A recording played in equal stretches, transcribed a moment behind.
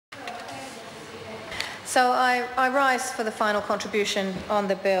So I rise for the final contribution on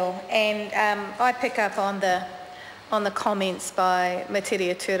the bill, and I pick up on the comments by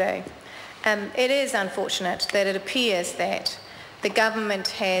Materia Ture. It is unfortunate that it appears that the government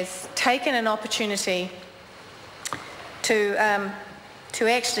has taken an opportunity to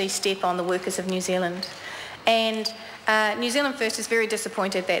actually step on the workers of New Zealand. And New Zealand First is very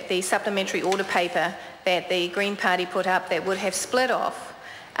disappointed that the supplementary order paper that the Green Party put up that would have split off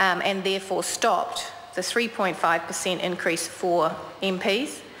and therefore stopped the 3.5% increase for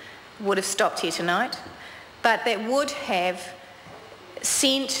MPs would have stopped here tonight, but that would have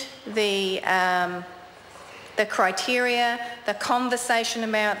sent the criteria, the conversation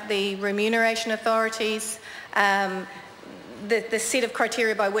about the remuneration authorities, the set of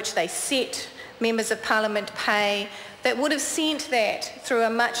criteria by which they set members of parliament pay, that would have sent that through a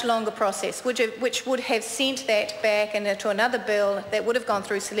much longer process, which would have sent that back into another bill that would have gone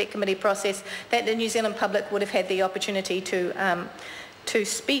through select committee process that the New Zealand public would have had the opportunity to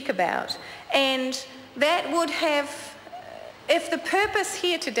speak about. And that would have, if the purpose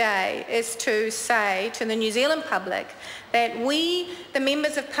here today is to say to the New Zealand public that we, the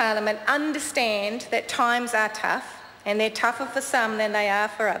members of parliament, understand that times are tough, and they're tougher for some than they are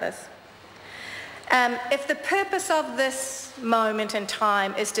for others. If the purpose of this moment in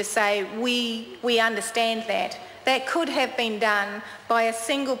time is to say we understand that, that could have been done by a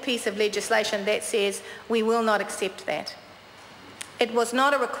single piece of legislation that says we will not accept that. It was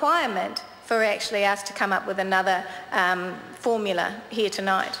not a requirement for actually us to come up with another formula here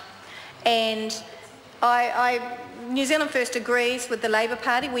tonight. And New Zealand First agrees with the Labour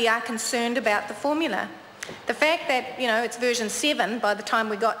Party. We are concerned about the formula. The fact that, it's version 7 by the time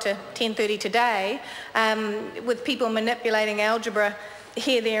we got to 10:30 today, with people manipulating algebra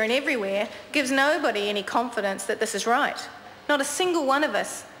here, there and everywhere, gives nobody any confidence that this is right. Not a single one of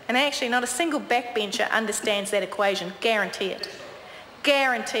us, and actually not a single backbencher understands that equation. Guarantee it.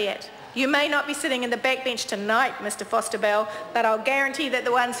 Guarantee it. You may not be sitting in the backbench tonight, Mr. Foster-Bell, but I'll guarantee that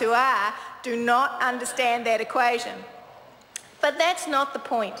the ones who are do not understand that equation. But that's not the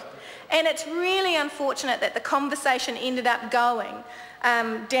point. And it's really unfortunate that the conversation ended up going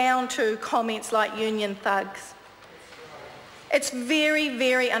down to comments like union thugs. It's very,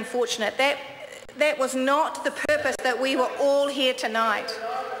 very unfortunate. That was not the purpose that we were all here tonight.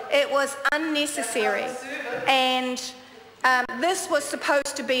 It was unnecessary. And this was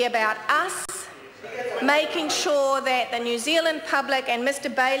supposed to be about us making sure that the New Zealand public, and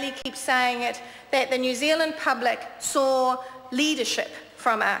Mr. Bailey keeps saying it, that the New Zealand public saw leadership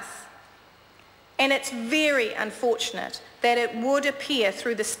from us. And it's very unfortunate that it would appear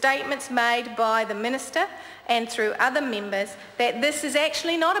through the statements made by the Minister and through other members that this is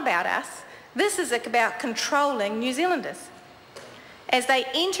actually not about us. This is about controlling New Zealanders as they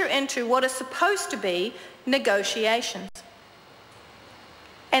enter into what is supposed to be negotiations.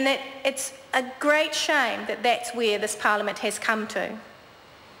 And it's a great shame that that's where this Parliament has come to,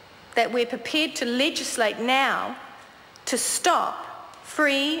 that we're prepared to legislate now to stop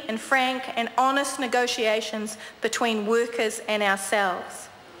free and frank and honest negotiations between workers and ourselves.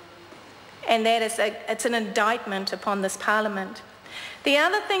 And that is it's an indictment upon this Parliament. The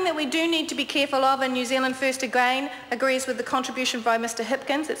other thing that we do need to be careful of, and New Zealand First again agrees with the contribution by Mr.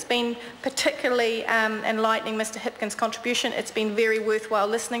 Hipkins. It's been particularly enlightening, Mr. Hipkins' contribution. It's been very worthwhile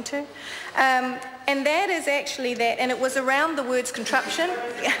listening to. And that is actually that, and it was around the words corruption.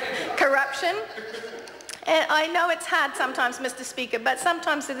 And I know it's hard sometimes, Mr. Speaker, but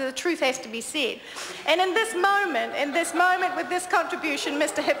sometimes the truth has to be said. And in this moment with this contribution,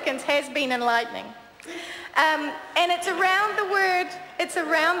 Mr. Hipkins has been enlightening. And it's around the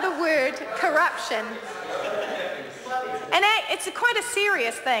word corruption. And it's quite a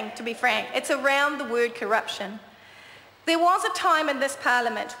serious thing, to be frank. It's around the word corruption. There was a time in this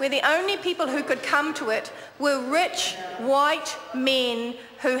Parliament where the only people who could come to it were rich, white men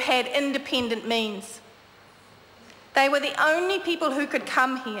who had independent means. They were the only people who could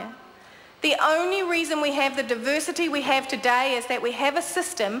come here. The only reason we have the diversity we have today is that we have a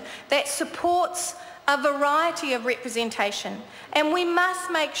system that supports a variety of representation. And we must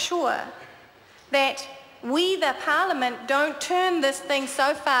make sure that we, the Parliament, don't turn this thing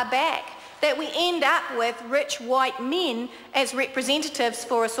so far back that we end up with rich white men as representatives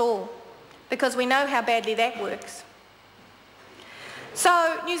for us all, because we know how badly that works.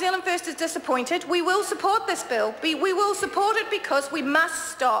 So New Zealand First is disappointed. We will support this bill. We will support it because we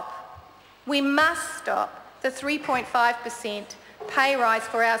must stop. We must stop the 3.5% pay rise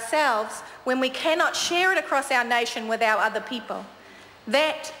for ourselves when we cannot share it across our nation with our other people.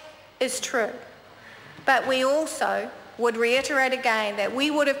 That is true. But we also would reiterate again that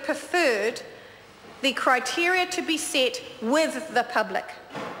we would have preferred the criteria to be set with the public,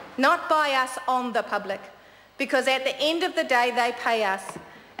 not by us on the public, because at the end of the day they pay us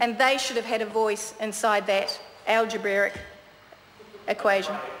and they should have had a voice inside that algebraic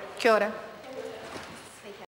equation. Kia ora.